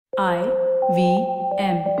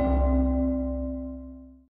IVM.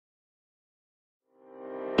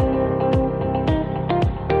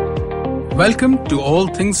 Welcome to All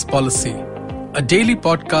Things Policy, a daily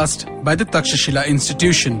podcast by the Takshashila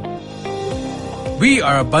Institution. We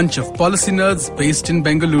are a bunch of policy nerds based in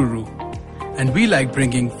Bengaluru, and we like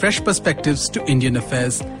bringing fresh perspectives to Indian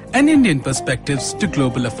affairs and Indian perspectives to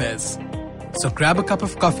global affairs. So grab a cup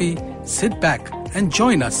of coffee, sit back, and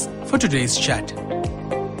join us for today's chat.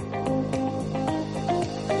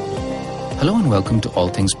 Hello and welcome to All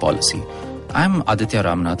Things Policy. I'm Aditya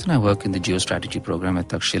Ramanathan. I work in the Geostrategy program at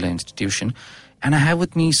Takshashila Institution. And I have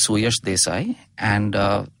with me Suyash Desai and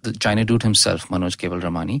the China dude himself, Manoj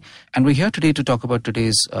Kewalramani. And we're here today to talk about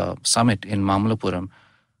today's summit in Mamallapuram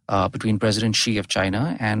between President Xi of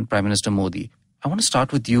China and Prime Minister Modi. I want to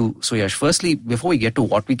start with you, Suyash. Firstly, before we get to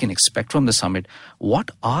what we can expect from the summit, what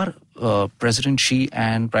are President Xi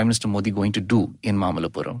and Prime Minister Modi going to do in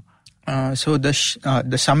Mamallapuram? So the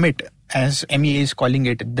summit, as MEA is calling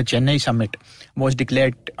it, the Chennai summit, was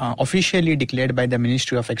officially declared by the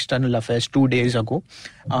Ministry of External Affairs 2 days ago.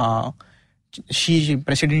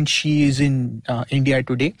 President Xi is in India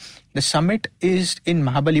today. The summit is in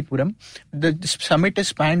Mahabalipuram. The summit is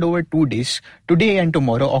spanned over 2 days, today and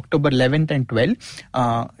tomorrow, October 11th and 12th.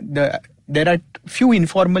 There are few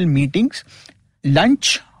informal meetings.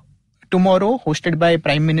 Lunch tomorrow, hosted by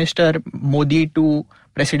Prime Minister Modi to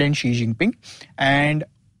President Xi Jinping. And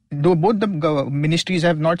though both the ministries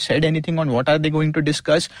have not said anything on what are they going to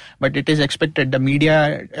discuss, but it is expected the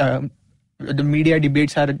media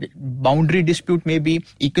debates are boundary dispute, maybe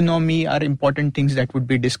economy are important things that would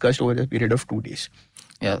be discussed over the period of 2 days.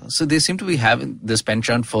 Yeah, so they seem to be having this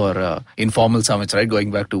penchant for informal summits, right?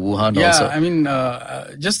 Going back to Wuhan also. Yeah, I mean,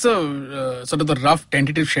 just the sort of the rough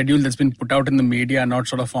tentative schedule that's been put out in the media, not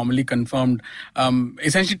sort of formally confirmed,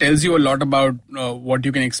 essentially tells you a lot about what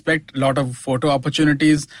you can expect. A lot of photo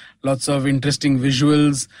opportunities, lots of interesting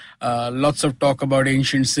visuals, lots of talk about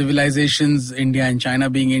ancient civilizations, India and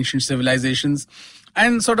China being ancient civilizations,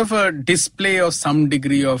 and sort of a display of some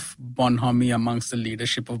degree of bonhomie amongst the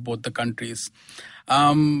leadership of both the countries.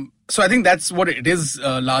 So I think that's what it is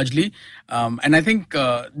largely. And I think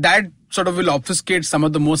that sort of will obfuscate some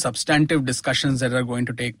of the more substantive discussions that are going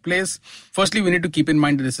to take place. Firstly, we need to keep in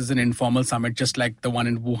mind that this is an informal summit, just like the one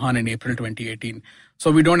in Wuhan in April 2018.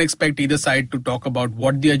 So we don't expect either side to talk about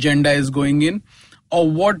what the agenda is going in or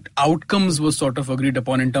what outcomes were sort of agreed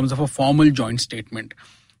upon in terms of a formal joint statement.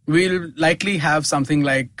 We'll likely have something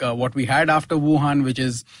like what we had after Wuhan, which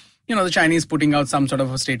is the Chinese putting out some sort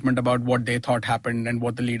of a statement about what they thought happened and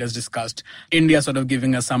what the leaders discussed. India sort of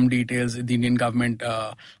giving us some details. The Indian government,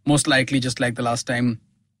 most likely, just like the last time,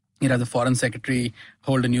 the foreign secretary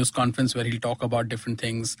hold a news conference where he'll talk about different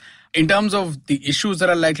things. In terms of the issues that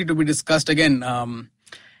are likely to be discussed, again,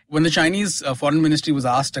 when the Chinese foreign ministry was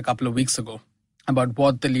asked a couple of weeks ago about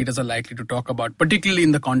what the leaders are likely to talk about, particularly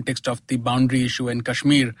in the context of the boundary issue in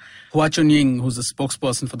Kashmir, Hua Chunying, who's the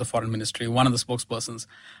spokesperson for the foreign ministry, one of the spokespersons,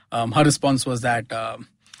 her response was that,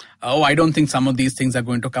 I don't think some of these things are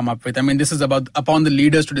going to come up with. I mean, this is upon the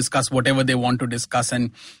leaders to discuss whatever they want to discuss, and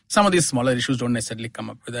some of these smaller issues don't necessarily come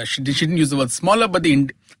up with that. She didn't use the word smaller, but the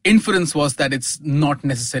inference was that it's not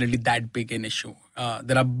necessarily that big an issue.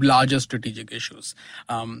 There are larger strategic issues.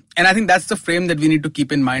 And I think that's the frame that we need to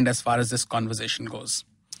keep in mind as far as this conversation goes.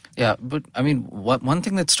 Yeah, but I mean, one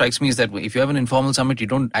thing that strikes me is that if you have an informal summit, you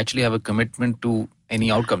don't actually have a commitment to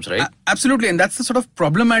any outcomes, right? Absolutely. And that's the sort of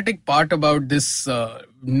problematic part about this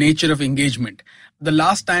nature of engagement. The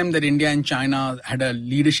last time that India and China had a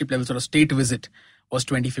leadership level sort of state visit was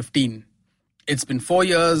 2015. It's been 4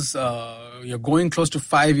 years. You're going close to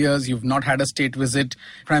 5 years. You've not had a state visit.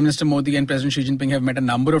 Prime Minister Modi and President Xi Jinping have met a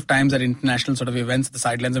number of times at international sort of events, the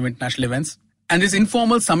sidelines of international events. And this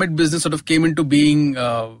informal summit business sort of came into being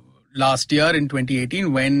last year in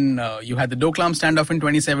 2018 when you had the Doklam standoff in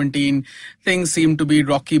 2017. Things seemed to be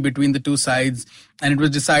rocky between the two sides. And it was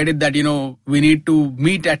decided that, we need to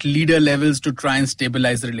meet at leader levels to try and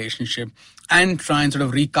stabilize the relationship and try and sort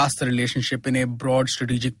of recast the relationship in a broad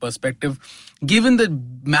strategic perspective, given the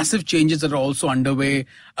massive changes that are also underway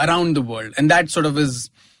around the world. And that sort of is,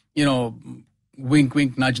 wink,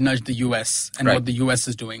 wink, nudge, nudge the US and what the US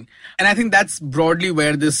is doing. And I think that's broadly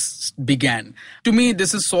where this began. To me,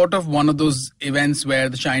 this is sort of one of those events where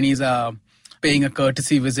the Chinese are paying a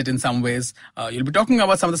courtesy visit in some ways. You'll be talking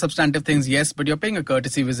about some of the substantive things, yes, but you're paying a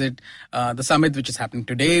courtesy visit. The summit, which is happening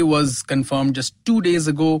today, was confirmed just 2 days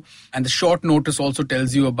ago. And the short notice also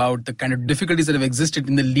tells you about the kind of difficulties that have existed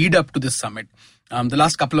in the lead up to this summit. The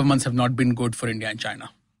last couple of months have not been good for India and China.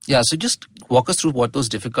 Yeah, so just walk us through what those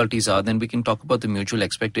difficulties are, then we can talk about the mutual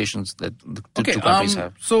expectations that the two countries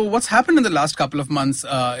have. So what's happened in the last couple of months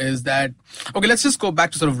is that, let's just go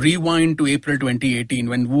back to sort of rewind to April 2018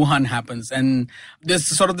 when Wuhan happens. And there's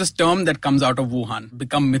sort of this term that comes out of Wuhan,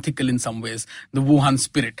 become mythical in some ways, the Wuhan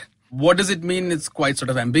spirit. What does it mean? It's quite sort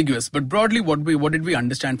of ambiguous. But broadly, what did we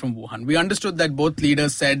understand from Wuhan? We understood that both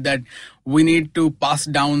leaders said that we need to pass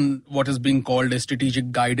down what is being called a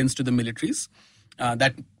strategic guidance to the militaries.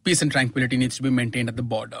 That peace and tranquility needs to be maintained at the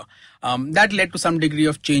border. That led to some degree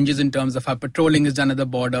of changes in terms of how patrolling is done at the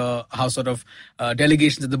border, how sort of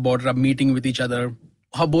delegations at the border are meeting with each other,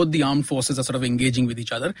 how both the armed forces are sort of engaging with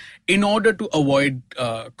each other in order to avoid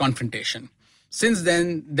confrontation. Since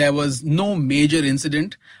then, there was no major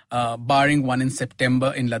incident, barring one in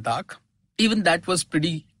September in Ladakh. Even that was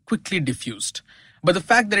pretty quickly diffused. But the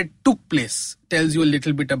fact that it took place tells you a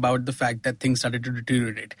little bit about the fact that things started to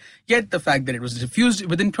deteriorate. Yet the fact that it was diffused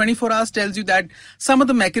within 24 hours tells you that some of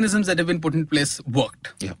the mechanisms that have been put in place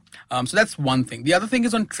worked. Yeah. So that's one thing. The other thing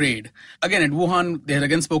is on trade. Again, at Wuhan, they had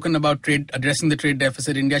again spoken about trade, addressing the trade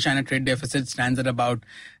deficit. India-China trade deficit stands at about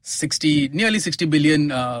nearly 60 billion.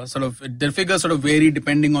 The figures sort of vary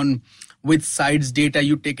depending on which side's data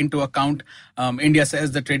you take into account. India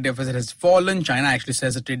says the trade deficit has fallen. China actually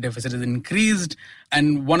says the trade deficit has increased.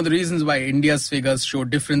 And one of the reasons why India's figures show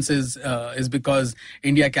differences is because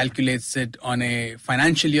India calculates it on a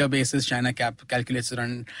financial year basis. China calculates it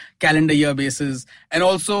on calendar year basis. And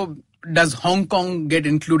also, does Hong Kong get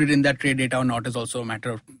included in that trade data or not is also a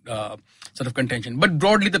matter of sort of contention. But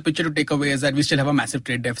broadly, the picture to take away is that we still have a massive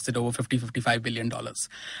trade deficit over $55 billion.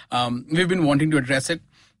 We've been wanting to address it.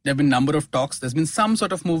 There have been a number of talks. There's been some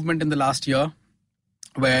sort of movement in the last year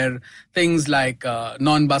where things like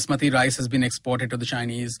non-basmati rice has been exported to the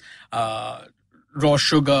Chinese, raw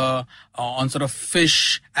sugar, on sort of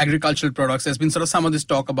fish, agricultural products. There's been sort of some of this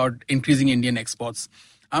talk about increasing Indian exports.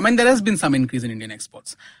 And there has been some increase in Indian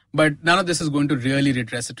exports. But none of this is going to really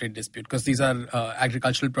redress a trade dispute because these are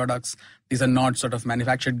agricultural products. These are not sort of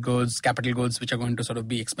manufactured goods, capital goods, which are going to sort of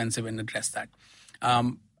be expensive and address that.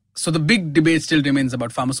 So the big debate still remains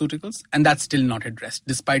about pharmaceuticals, and that's still not addressed,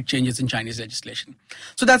 despite changes in Chinese legislation.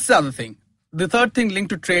 So that's the other thing. The third thing linked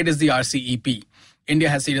to trade is the RCEP. India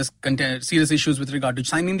has serious issues with regard to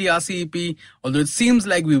signing the RCEP, although it seems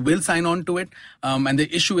like we will sign on to it. And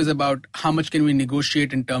the issue is about how much can we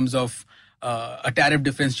negotiate in terms of a tariff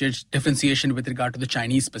differentiation with regard to the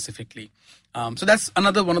Chinese specifically. So that's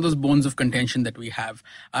another one of those bones of contention that we have.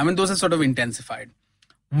 And those are sort of intensified.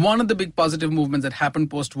 One of the big positive movements that happened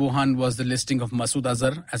post-Wuhan was the listing of Masood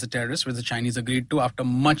Azhar as a terrorist, which the Chinese agreed to after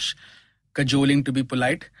much cajoling, to be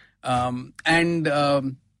polite. That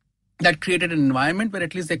created an environment where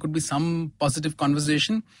at least there could be some positive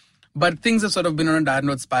conversation. But things have sort of been on a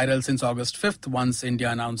downward spiral since August 5th, once India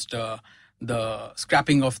announced the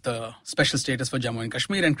scrapping of the special status for Jammu and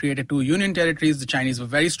Kashmir and created 2 union territories. The Chinese were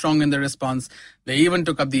very strong in their response. They even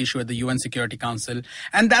took up the issue at the UN Security Council.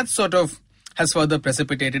 And that sort of has further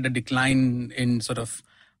precipitated a decline in sort of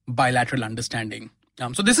bilateral understanding.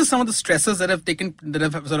 So this is some of the stresses that have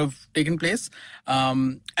sort of taken place.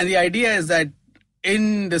 And the idea is that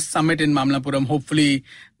in this summit in Mamallapuram, hopefully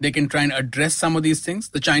they can try and address some of these things.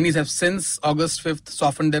 The Chinese have since August 5th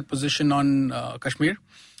softened their position on Kashmir.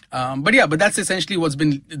 But that's essentially what's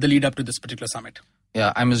been the lead up to this particular summit.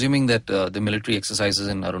 Yeah, I'm assuming that the military exercises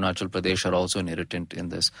in Arunachal Pradesh are also an irritant in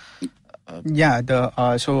this.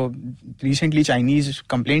 So recently Chinese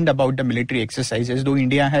complained about the military exercises, though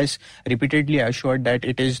India has repeatedly assured that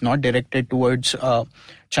it is not directed towards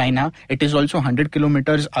China. It is also 100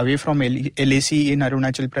 kilometers away from LAC in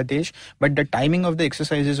Arunachal Pradesh, but the timing of the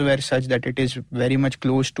exercises were such that it is very much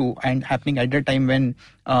close to and happening at the time when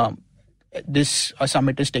this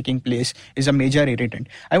summit is taking place is a major irritant.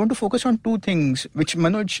 I want to focus on 2 things which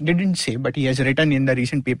Manoj didn't say, but he has written in the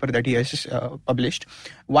recent paper that he has published.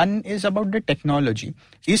 One is about the technology.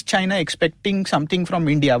 Is China expecting something from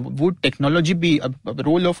India? Would technology be a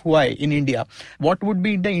role of Huawei in India? What would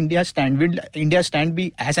be the India stand? Will India's stand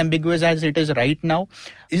be as ambiguous as it is right now?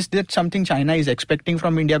 Is that something China is expecting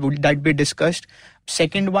from India? Would that be discussed?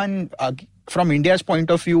 Second one, from India's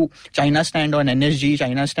point of view, China's stand on NSG,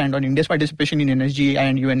 China's stand on India's participation in NSG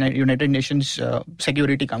and United Nations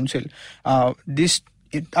Security Council. These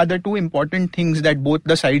are the 2 important things that both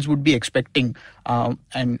the sides would be expecting.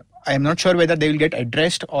 And I am not sure whether they will get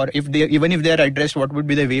addressed, or even if they are addressed, what would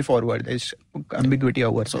be the way forward. There's ambiguity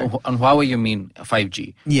over. So on Huawei, you mean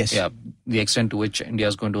 5G? Yes. Yeah, the extent to which India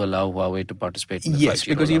is going to allow Huawei to participate in the 5G. Yes,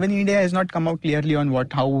 because even India has not come out clearly on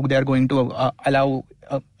how they are going to allow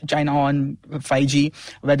China on 5G,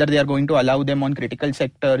 whether they are going to allow them on critical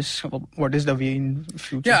sectors. What is the way in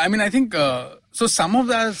future? Yeah, I mean, I think so. Some of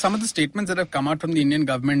the statements that have come out from the Indian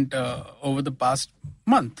government over the past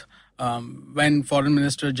month. When Foreign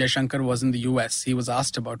Minister Jaishankar was in the US, he was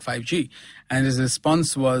asked about 5G, and his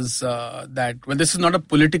response was that, well, this is not a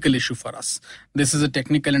political issue for us. This is a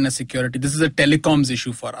technical and a security. This is a telecoms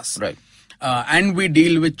issue for us. Right. And we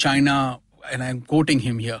deal with China, and I'm quoting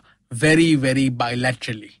him here, very, very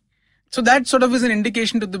bilaterally. So that sort of is an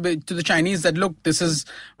indication to the Chinese that, look,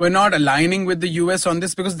 we're not aligning with the US on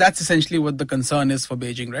this, because that's essentially what the concern is for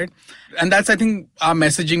Beijing, right? And that's, I think, our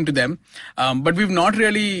messaging to them. But we've not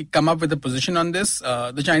really come up with a position on this.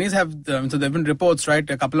 The Chinese have, so there have been reports, right?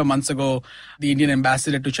 A couple of months ago, the Indian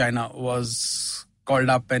ambassador to China was called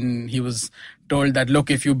up and he was told that,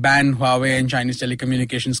 look, if you ban Huawei and Chinese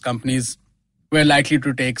telecommunications companies, we're likely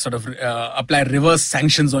to take apply reverse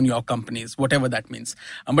sanctions on your companies, whatever that means.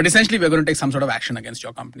 But essentially, we're going to take some sort of action against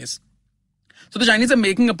your companies. So the Chinese are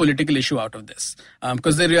making a political issue out of this,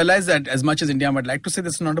 because they realize that as much as India would like to say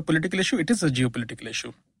this is not a political issue, it is a geopolitical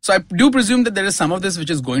issue. So I do presume that there is some of this which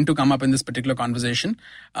is going to come up in this particular conversation.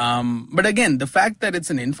 But again, the fact that it's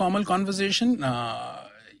an informal conversation,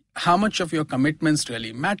 how much of your commitments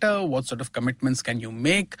really matter? What sort of commitments can you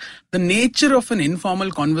make? The nature of an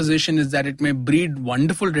informal conversation is that it may breed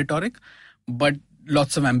wonderful rhetoric, but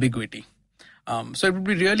lots of ambiguity. So it would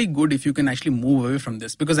be really good if you can actually move away from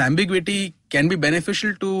this, because ambiguity can be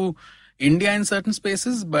beneficial to India in certain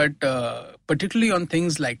spaces, but particularly on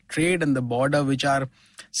things like trade and the border, which are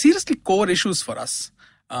seriously core issues for us.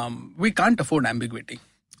 We can't afford ambiguity.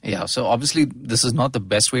 Yeah, so obviously this is not the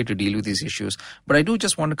best way to deal with these issues. But I do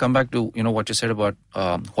just want to come back to what you said about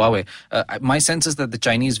Huawei. My sense is that the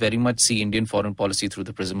Chinese very much see Indian foreign policy through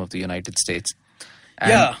the prism of the United States.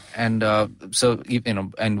 And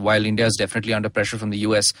and while India is definitely under pressure from the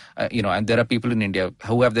US, and there are people in India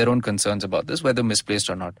who have their own concerns about this, whether misplaced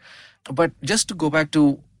or not. But just to go back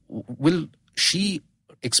to, will she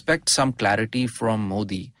expect some clarity from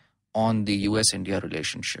Modi on the US-India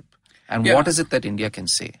relationship? And what is it that India can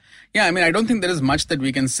say? Yeah, I mean, I don't think there is much that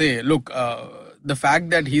we can say. Look, the fact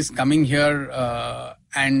that he's coming here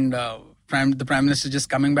and the Prime Minister just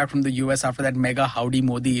coming back from the US after that mega Howdy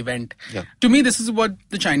Modi event, to me, this is what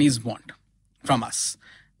the Chinese want from us.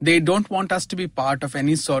 They don't want us to be part of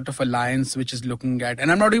any sort of alliance which is looking at,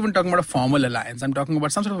 and I'm not even talking about a formal alliance, I'm talking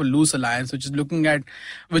about some sort of a loose alliance which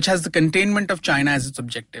has the containment of China as its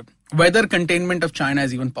objective. Whether containment of China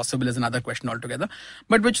is even possible is another question altogether,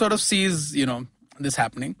 but which sort of sees, this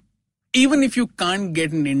happening. Even if you can't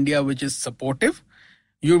get an India which is supportive,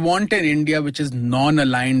 you want an India which is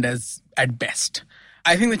non-aligned at best.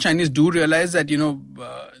 I think the Chinese do realize that,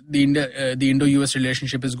 the Indo-US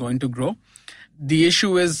relationship is going to grow. The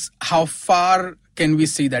issue is how far can we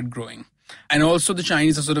see that growing? And also the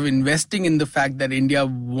Chinese are sort of investing in the fact that India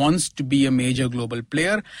wants to be a major global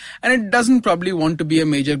player, and it doesn't probably want to be a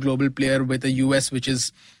major global player with a US which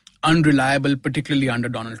is unreliable, particularly under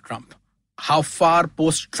Donald Trump. How far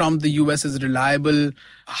post-Trump the US is reliable,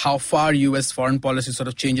 how far US foreign policy sort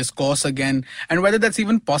of changes course again, and whether that's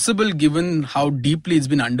even possible given how deeply it's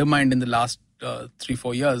been undermined in the last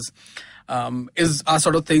 3-4 years. Are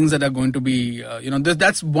sort of things that are going to be,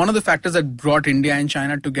 that's one of the factors that brought India and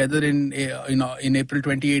China together in April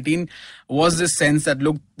 2018, was this sense that,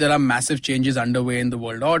 look, there are massive changes underway in the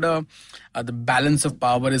world order. The balance of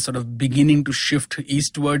power is sort of beginning to shift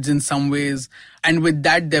eastwards in some ways. And with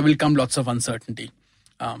that, there will come lots of uncertainty.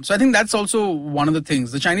 So I think that's also one of the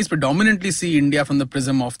things. The Chinese predominantly see India from the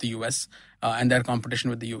prism of the US and their competition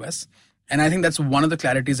with the US. And I think that's one of the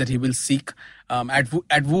clarities that he will seek. At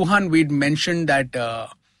Wuhan, we'd mentioned that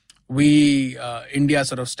India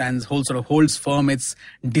sort of holds firm its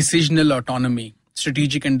decisional autonomy,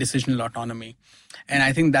 strategic and decisional autonomy. And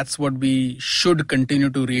I think that's what we should continue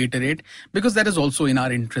to reiterate, because that is also in our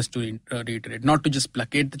interest to reiterate, not to just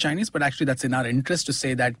placate the Chinese, but actually that's in our interest to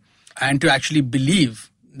say that, and to actually believe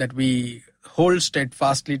that we hold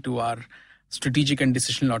steadfastly to our strategic and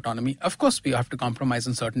decisional autonomy. Of course, we have to compromise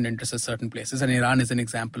on certain interests at certain places, and Iran is an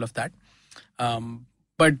example of that.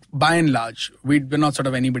 But by and large, we're not sort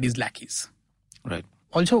of anybody's lackeys. Right.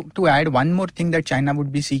 Also, to add one more thing that China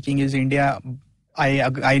would be seeking is India.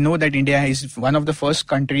 I know that India is one of the first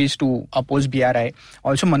countries to oppose BRI.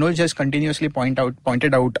 Also, Manoj has continuously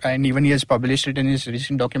pointed out, and even he has published it in his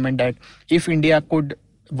recent document, that if India could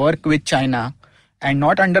work with China and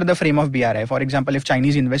not under the frame of BRI, for example, if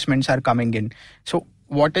Chinese investments are coming in. So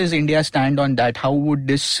what is India's stand on that? How would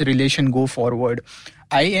this relation go forward?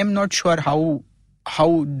 I am not sure how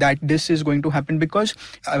how that this is going to happen, because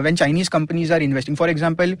when Chinese companies are investing, for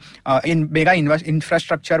example, in mega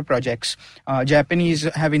infrastructure projects, Japanese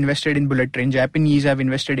have invested in bullet train, Japanese have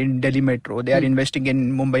invested in Delhi Metro, they are investing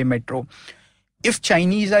in Mumbai Metro. If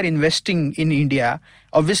Chinese are investing in India,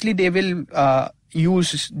 obviously they will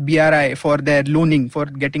use BRI for their loaning, for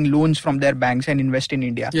getting loans from their banks and invest in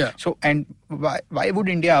India. Yeah. So, and why would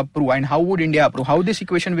India approve, and how would India approve? How this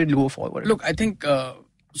equation will go forward? Look, I think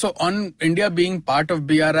so. On India being part of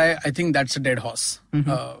BRI, I think that's a dead horse.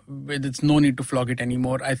 There's no need to flog it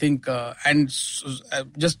anymore. I think,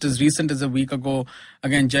 just as recent as a week ago,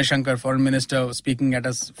 again, Jaishankar, Foreign Minister, speaking at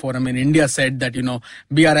a forum in India, said that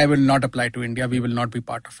BRI will not apply to India. We will not be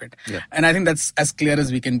part of it. Yeah. And I think that's as clear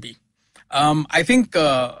as we can be. I think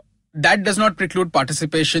that does not preclude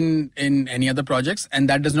participation in any other projects, and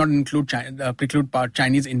that does not preclude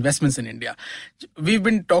Chinese investments in India. We've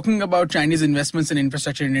been talking about Chinese investments in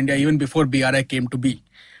infrastructure in India even before BRI came to be.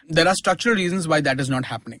 There are structural reasons why that is not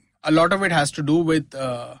happening. A lot of it has to do with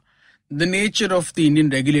the nature of the Indian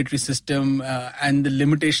regulatory system and the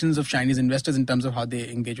limitations of Chinese investors in terms of how they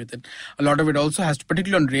engage with it. A lot of it also has to,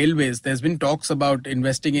 particularly on railways, there's been talks about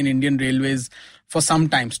investing in Indian railways for some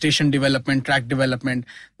time, station development, track development.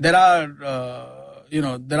 There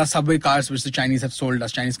are subway cars which the Chinese have sold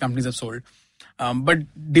us, Chinese companies have sold. But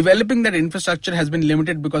developing that infrastructure has been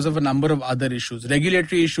limited because of a number of other issues,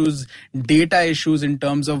 regulatory issues, data issues in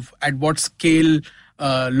terms of at what scale,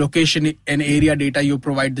 location and area data you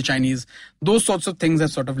provide the Chinese. Those sorts of things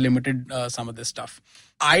have sort of limited some of this stuff.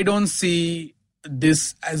 I don't see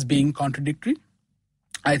this as being contradictory.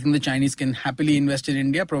 I think the Chinese can happily invest in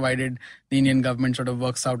India provided the Indian government sort of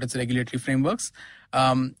works out its regulatory frameworks.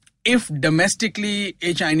 If domestically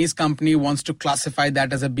a Chinese company wants to classify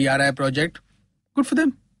that as a BRI project, good for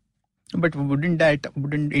them. But wouldn't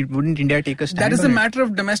India take a stand? That is on a it? matter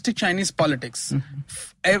of domestic Chinese politics.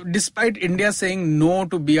 Despite India saying no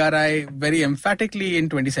to BRI very emphatically in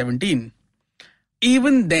 2017,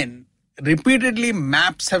 even then, repeatedly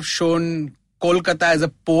maps have shown Kolkata as a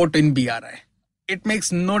port in BRI. It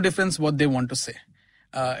makes no difference what they want to say.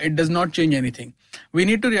 It does not change anything. We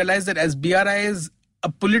need to realize that as BRI is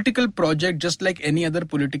a political project, just like any other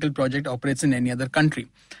political project operates in any other country.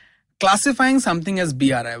 Classifying something as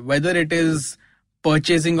BRI, whether it is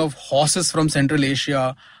purchasing of horses from Central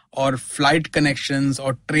Asia or flight connections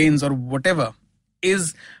or trains or whatever,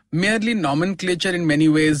 is merely nomenclature in many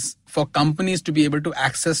ways for companies to be able to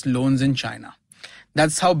access loans in China.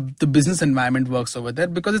 That's how the business environment works over there,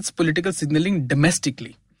 because it's political signaling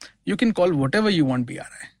domestically. You can call whatever you want BRI.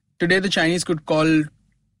 Today the Chinese could call,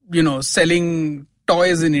 selling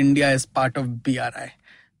toys in India as part of BRI.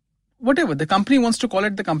 Whatever the company wants to call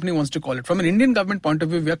it, the company wants to call it. From an Indian government point of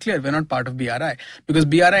view, we are clear we're not part of BRI because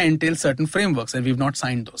BRI entails certain frameworks and we've not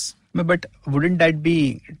signed those. But wouldn't that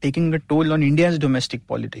be taking a toll on India's domestic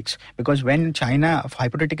politics? Because when China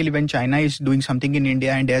is doing something in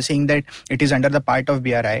India and they're saying that it is under the part of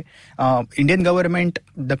BRI, Indian government,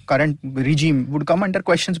 the current regime would come under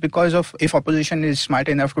questions because of if opposition is smart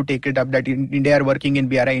enough to take it up that India are working in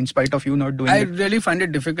BRI in spite of you not doing it. I really find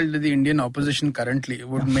it difficult that the Indian opposition currently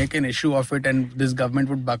would make an issue of it and this government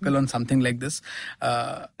would buckle on something like this.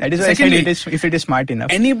 That is why I said if it is smart enough.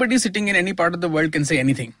 Anybody sitting in any part of the world can say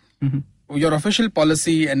anything. Your official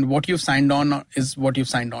policy and what you've signed on is what you've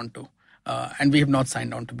signed on to. And we have not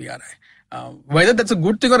signed on to BRI. Whether that's a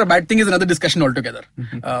good thing or a bad thing is another discussion altogether.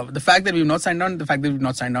 The fact that we've not signed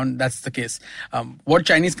on, that's the case. What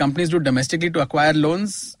Chinese companies do domestically to acquire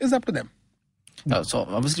loans is up to them. So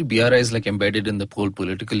obviously BRI is like embedded in the whole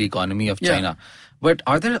political economy of China. But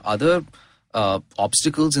are there other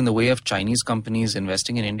obstacles in the way of Chinese companies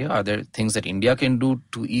investing in India? Are there things that India can do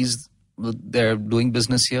to ease their doing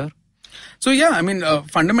business here? So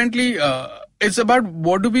fundamentally, it's about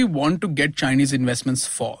what do we want to get Chinese investments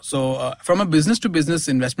for. So from a business to business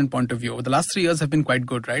investment point of view, the last 3 years have been quite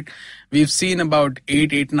good, right? We've seen about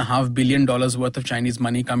 $8.5 billion worth of Chinese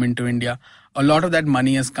money come into India. A lot of that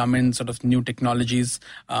money has come in sort of new technologies.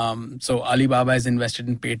 So Alibaba is invested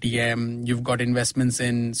in Paytm. You've got investments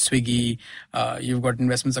in Swiggy. You've got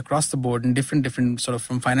investments across the board in different sort of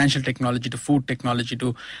from financial technology to food technology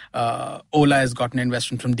to Ola has gotten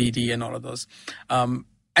investment from DiDi and all of those.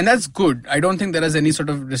 And that's good. I don't think there is any sort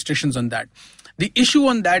of restrictions on that. The issue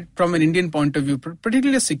on that from an Indian point of view,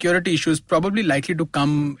 particularly a security issue, is probably likely to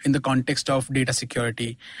come in the context of data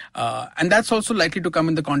security. And that's also likely to come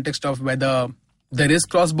in the context of whether there is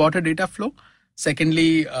cross-border data flow.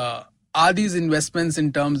 Secondly, are these investments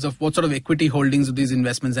in terms of what sort of equity holdings of these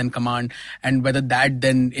investments and command, and whether that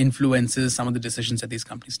then influences some of the decisions that these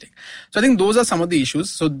companies take. So I think those are some of the issues.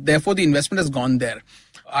 So therefore, the investment has gone there.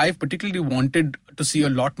 I've particularly wanted to see a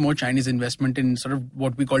lot more Chinese investment in sort of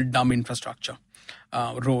what we call dumb infrastructure,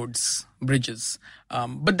 roads, bridges.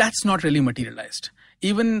 But that's not really materialized.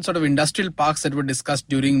 Even sort of industrial parks that were discussed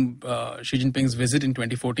during Xi Jinping's visit in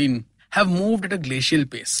 2014 have moved at a glacial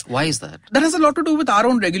pace. Why is that? That has a lot to do with our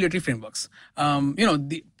own regulatory frameworks.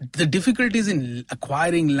 The difficulties in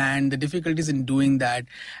acquiring land, the difficulties in doing that,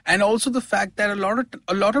 and also the fact that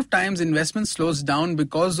a lot of times investment slows down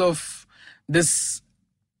because of this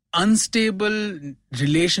unstable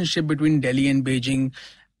relationship between Delhi and Beijing,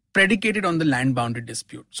 predicated on the land boundary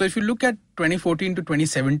dispute. So if you look at 2014 to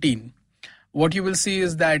 2017, what you will see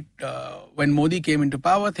is that when Modi came into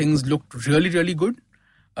power, things looked really, really good.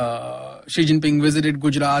 Xi Jinping visited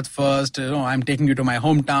Gujarat first, I'm taking you to my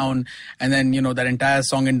hometown, and then, that entire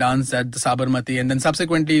song and dance at the Sabarmati, and then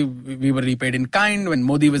subsequently we were repaid in kind when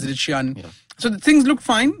Modi visited Xi'an. Yeah. So the things looked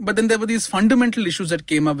fine, but then there were these fundamental issues that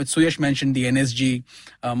came up, which Suyash mentioned, the NSG,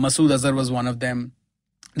 Masood Azhar was one of them,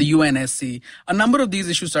 the UNSC. A number of these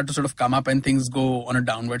issues start to sort of come up and things go on a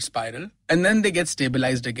downward spiral, and then they get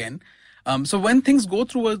stabilized again. So when things go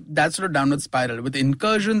through that sort of downward spiral with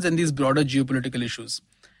incursions and these broader geopolitical issues,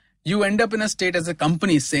 you end up in a state as a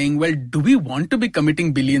company saying, well, do we want to be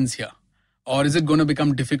committing billions here? Or is it going to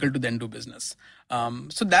become difficult to then do business?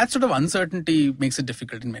 So that sort of uncertainty makes it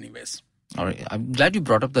difficult in many ways. All right. I'm glad you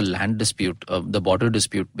brought up the land dispute, the border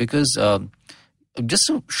dispute, because just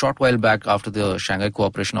a short while back after the Shanghai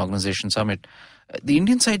Cooperation Organization Summit, the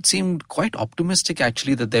Indian side seemed quite optimistic,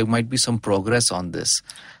 actually, that there might be some progress on this.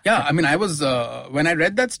 Yeah, I mean, I was, when I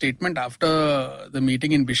read that statement after the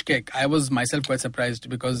meeting in Bishkek, I was myself quite surprised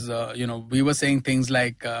because, we were saying things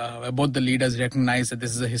like both the leaders recognize that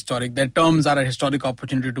this is their terms are a historic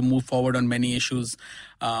opportunity to move forward on many issues.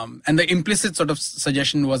 And the implicit sort of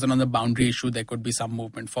suggestion was that on the boundary issue, there could be some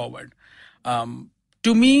movement forward.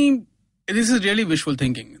 To me, this is really wishful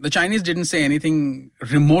thinking. The Chinese didn't say anything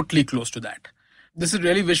remotely close to that. This is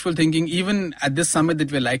really wishful thinking. Even at this summit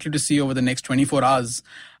that we're likely to see over the next 24 hours,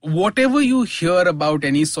 whatever you hear about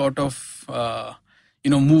any sort of,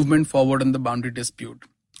 movement forward on the boundary dispute,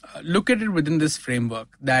 look at it within this framework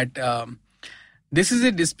that this is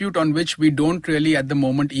a dispute on which we don't really at the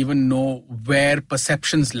moment even know where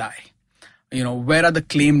perceptions lie. Where are the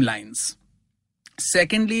claim lines?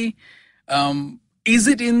 Secondly, is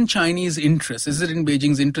it in Chinese interest? Is it in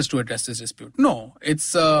Beijing's interest to address this dispute? No,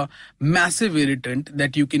 it's a massive irritant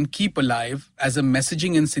that you can keep alive as a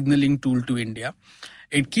messaging and signaling tool to India.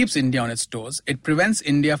 It keeps India on its toes. It prevents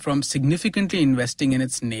India from significantly investing in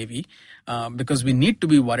its navy because we need to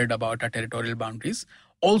be worried about our territorial boundaries.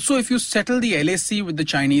 Also, if you settle the LAC with the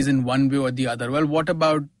Chinese in one way or the other, well, what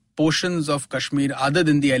about portions of Kashmir other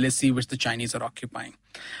than the LAC which the Chinese are occupying?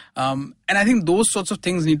 And I think those sorts of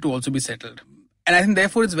things need to also be settled. And I think,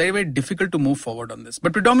 therefore, it's very, very difficult to move forward on this.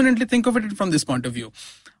 But predominantly think of it from this point of view.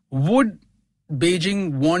 Would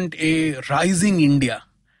Beijing want a rising India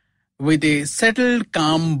with a settled,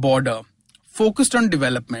 calm border, focused on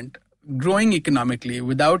development, growing economically,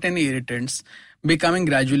 without any irritants, becoming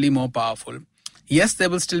gradually more powerful? Yes, there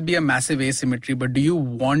will still be a massive asymmetry, but do you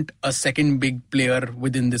want a second big player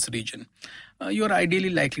within this region? You're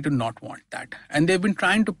ideally likely to not want that. And they've been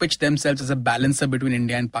trying to pitch themselves as a balancer between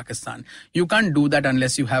India and Pakistan. You can't do that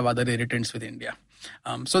unless you have other irritants with India.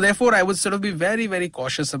 So therefore, I would sort of be very, very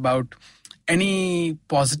cautious about any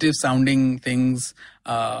positive sounding things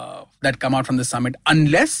that come out from the summit,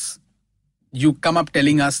 unless you come up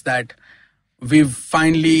telling us that we've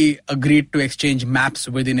finally agreed to exchange maps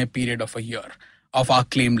within a period of a year of our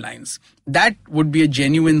claim lines. That would be a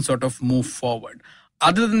genuine sort of move forward.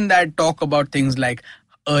 Other than that, talk about things like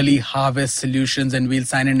early harvest solutions and we'll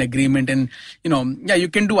sign an agreement and, you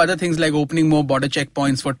can do other things like opening more border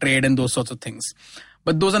checkpoints for trade and those sorts of things.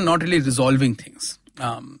 But those are not really resolving things.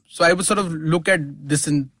 So I would sort of look at this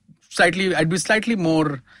I'd be slightly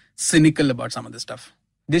more cynical about some of this stuff.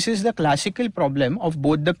 This is the classical problem of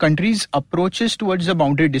both the countries' approaches towards the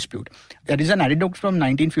boundary dispute. There is an anecdote from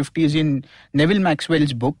 1950s in Neville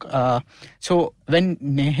Maxwell's book. So when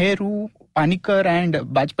Nehru, Panikkar and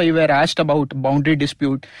Bajpayee were asked about boundary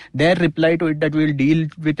dispute, their reply to it that we'll deal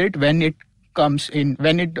with it when it comes in,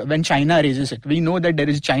 when China raises it. We know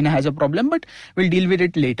that China has a problem, but we'll deal with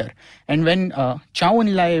it later. And when Chou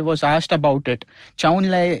En-lai was asked about it, Chou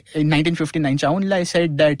En-lai in 1959, Chou En-lai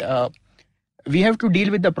said that we have to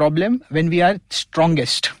deal with the problem when we are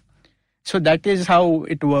strongest. So that is how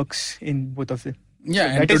it works in both of them.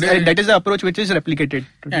 Yeah, so that is the approach which is replicated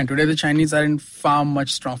today. Yeah, and today the Chinese are in far more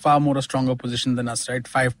a stronger position than us, right?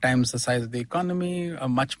 5 times the size of the economy,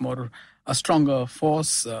 a stronger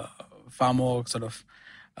force, far more sort of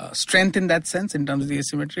strength in that sense in terms of the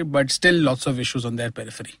asymmetry, but still lots of issues on their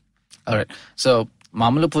periphery. All right. So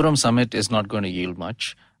Mamallapuram summit is not going to yield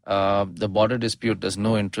much. The border dispute, there's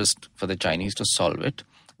no interest for the Chinese to solve it.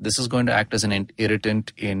 This is going to act as an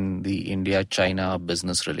irritant in the India-China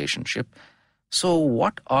business relationship. So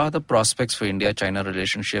what are the prospects for India-China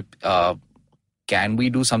relationship? Can we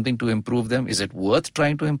do something to improve them? Is it worth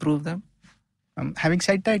trying to improve them? Having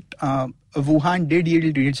said that, Wuhan did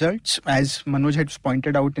yield results, as Manoj had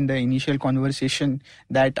pointed out in the initial conversation,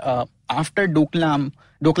 that after Doklam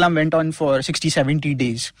went on for 60-70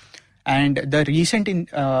 days. And the recent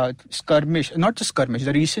skirmish, not just skirmish,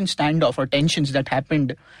 the recent standoff or tensions that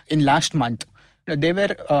happened in last month, they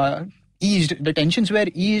were eased. The tensions were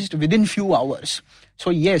eased within few hours. So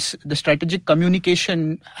yes, the strategic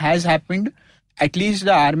communication has happened. At least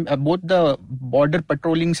both the border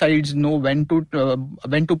patrolling sides know when to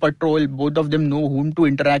patrol. Both of them know whom to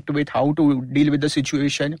interact with, how to deal with the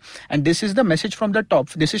situation. And this is the message from the top.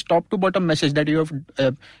 This is top to bottom message that you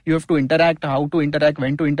have to interact, how to interact,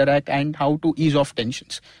 when to interact, and how to ease off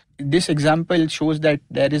tensions. This example shows that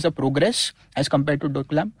there is a progress as compared to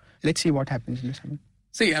Doklam. Let's see what happens in this.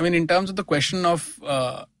 See, I mean, in terms of the question of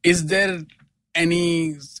is the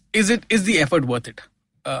effort worth it?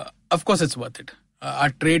 Of course it's worth it.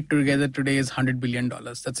 Our trade together today is $100 billion.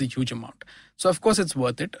 That's a huge amount. So of course it's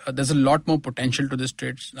worth it. There's a lot more potential to this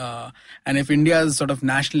trade. And if India's sort of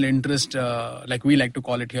national interest, like we like to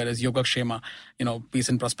call it here, is Yogakshema, peace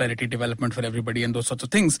and prosperity, development for everybody and those sorts of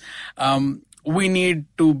things, we need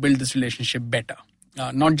to build this relationship better.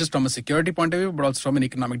 Not just from a security point of view, but also from an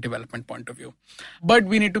economic development point of view. But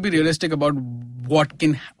we need to be realistic about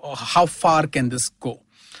how far can this go.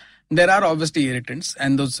 There are obviously irritants,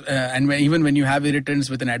 and even when you have irritants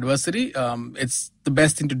with an adversary, it's the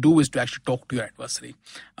best thing to do is to actually talk to your adversary.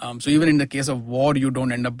 So even in the case of war, you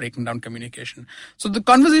don't end up breaking down communication. So the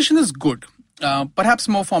conversation is good. Perhaps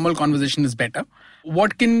more formal conversation is better.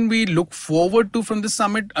 What can we look forward to from this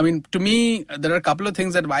summit? I mean, to me, there are a couple of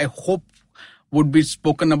things that I hope would be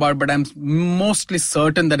spoken about, but I'm mostly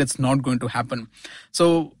certain that it's not going to happen.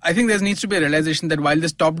 So I think there needs to be a realization that while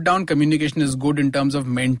this top-down communication is good in terms of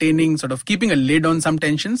maintaining, sort of keeping a lid on some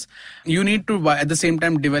tensions, you need to, at the same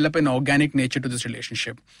time, develop an organic nature to this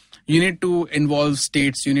relationship. You need to involve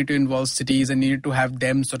states, you need to involve cities, and you need to have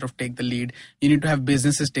them sort of take the lead. You need to have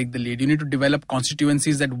businesses take the lead. You need to develop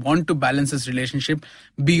constituencies that want to balance this relationship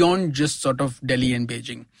beyond just sort of Delhi and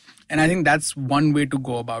Beijing. And I think that's one way to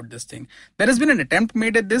go about this thing. There has been an attempt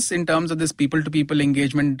made at this in terms of this people-to-people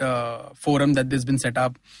engagement forum that has been set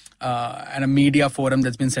up and a media forum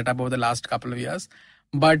that's been set up over the last couple of years.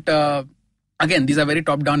 But again, these are very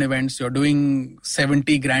top-down events. You're doing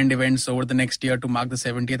 70 grand events over the next year to mark the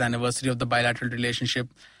 70th anniversary of the bilateral relationship.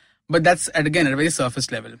 But that's, again, at a very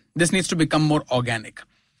surface level. This needs to become more organic.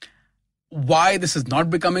 Why this is not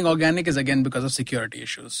becoming organic is again because of security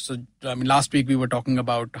issues. So, I mean, last week we were talking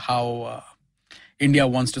about how India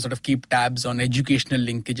wants to sort of keep tabs on educational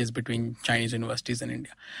linkages between Chinese universities and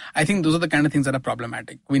India. I think those are the kind of things that are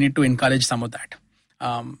problematic. We need to encourage some of that.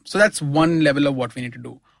 So that's one level of what we need to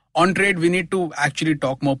do. On trade, we need to actually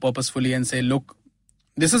talk more purposefully and say, look,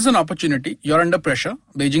 this is an opportunity. You're under pressure.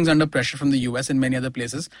 Beijing's under pressure from the US and many other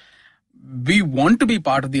places. We want to be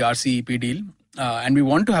part of the RCEP deal. And we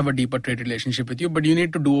want to have a deeper trade relationship with you, but you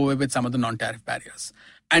need to do away with some of the non-tariff barriers.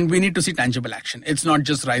 And we need to see tangible action. It's not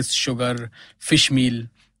just rice, sugar, fish meal.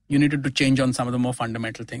 You need to change on some of the more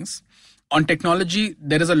fundamental things. On technology,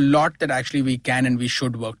 there is a lot that actually we can and we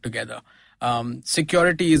should work together.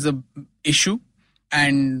 Security is an issue.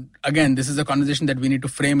 And again, this is a conversation that we need to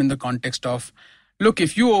frame in the context of, look,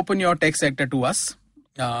 if you open your tech sector to us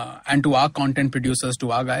and to our content producers,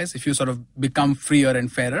 to our guys, if you sort of become freer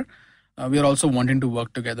and fairer, we are also wanting to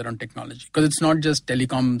work together on technology, because it's not just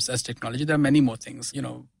telecoms as technology. There are many more things,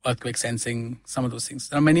 earthquake sensing, some of those things.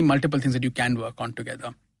 There are multiple things that you can work on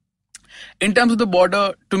together. In terms of the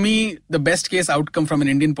border, to me, the best case outcome from an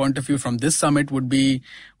Indian point of view from this summit would be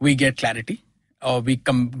we get clarity, or we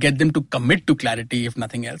get them to commit to clarity, if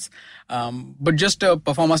nothing else. But just a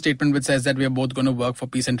performance statement which says that we are both going to work for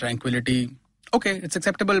peace and tranquility. Okay, it's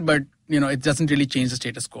acceptable, but it doesn't really change the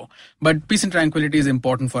status quo. But peace and tranquility is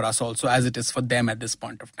important for us also, as it is for them at this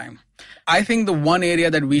point of time. I think the one area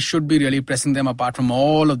that we should be really pressing them apart from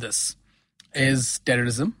all of this is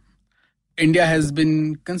terrorism. India has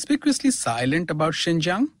been conspicuously silent about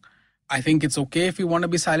Xinjiang. I think it's okay if we want to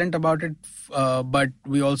be silent about it, but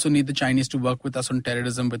we also need the Chinese to work with us on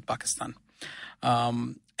terrorism with Pakistan.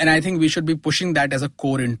 And I think we should be pushing that as a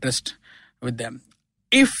core interest with them.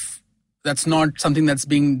 If that's not something that's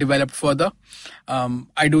being developed further,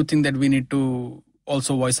 I do think that we need to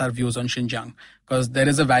also voice our views on Xinjiang, because there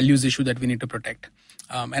is a values issue that we need to protect.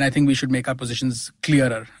 And I think we should make our positions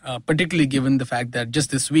clearer, particularly given the fact that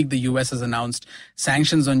just this week the US has announced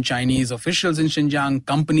sanctions on Chinese officials in Xinjiang,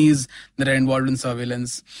 companies that are involved in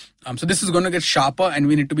surveillance. So this is going to get sharper, and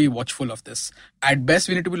we need to be watchful of this. At best,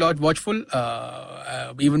 we need to be watchful.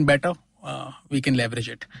 Even better, we can leverage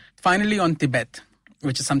it. Finally, on Tibet,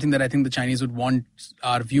 which is something that I think the Chinese would want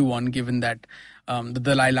our view on, given that the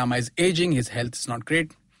Dalai Lama is aging, his health is not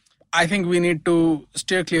great. I think we need to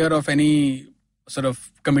steer clear of any sort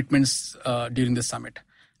of commitments during this summit.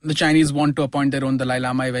 The Chinese want to appoint their own Dalai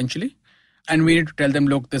Lama eventually, and we need to tell them,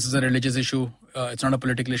 look, this is a religious issue. It's not a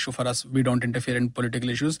political issue for us. We don't interfere in political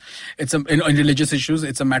issues. In religious issues,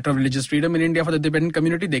 it's a matter of religious freedom in India for the Tibetan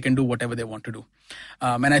community. They can do whatever they want to do.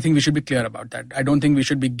 And I think we should be clear about that. I don't think we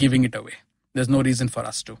should be giving it away. There's no reason for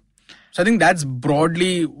us to. So I think that's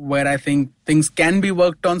broadly where I think things can be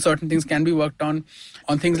worked on. Certain things can be worked on.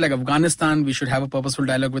 On things like Afghanistan, we should have a purposeful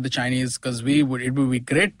dialogue with the Chinese, because it would be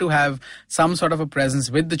great to have some sort of a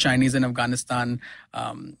presence with the Chinese in Afghanistan.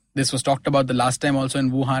 This was talked about the last time also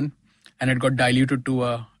in Wuhan, and it got diluted to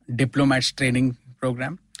a diplomats training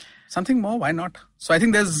program. Something more, why not? So I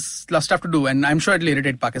think there's lots of stuff to do, and I'm sure it'll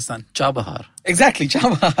irritate Pakistan. Chabahar. Exactly,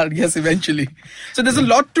 Chabahar, yes, eventually. So there's a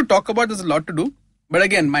lot to talk about, there's a lot to do. But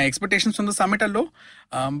again, my expectations from the summit are low,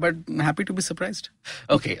 but I'm happy to be surprised.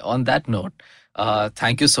 Okay, on that note,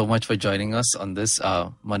 thank you so much for joining us on this,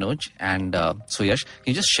 Manoj and Suyash. Can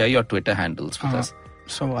you just share your Twitter handles with us?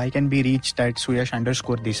 So I can be reached at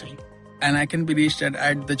Suyash_Desai. And I can be reached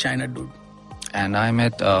at the China Dude. And I'm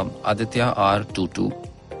at Aditya R22.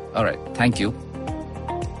 All right, thank you.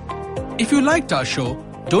 If you liked our show,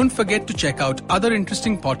 don't forget to check out other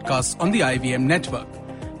interesting podcasts on the IVM network.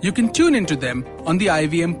 You can tune into them on the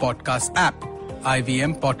IVM Podcast app,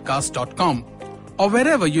 ivmpodcast.com, or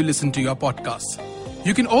wherever you listen to your podcasts.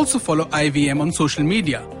 You can also follow IVM on social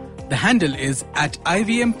media. The handle is at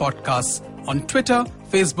IVM Podcasts on Twitter,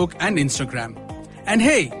 Facebook, and Instagram. And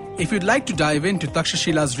hey, if you'd like to dive into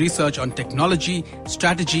Takshashila's research on technology,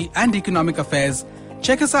 strategy, and economic affairs,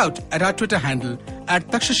 check us out at our Twitter handle at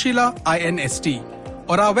Takshashila INST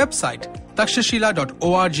or our website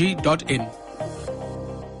takshashila.org.in.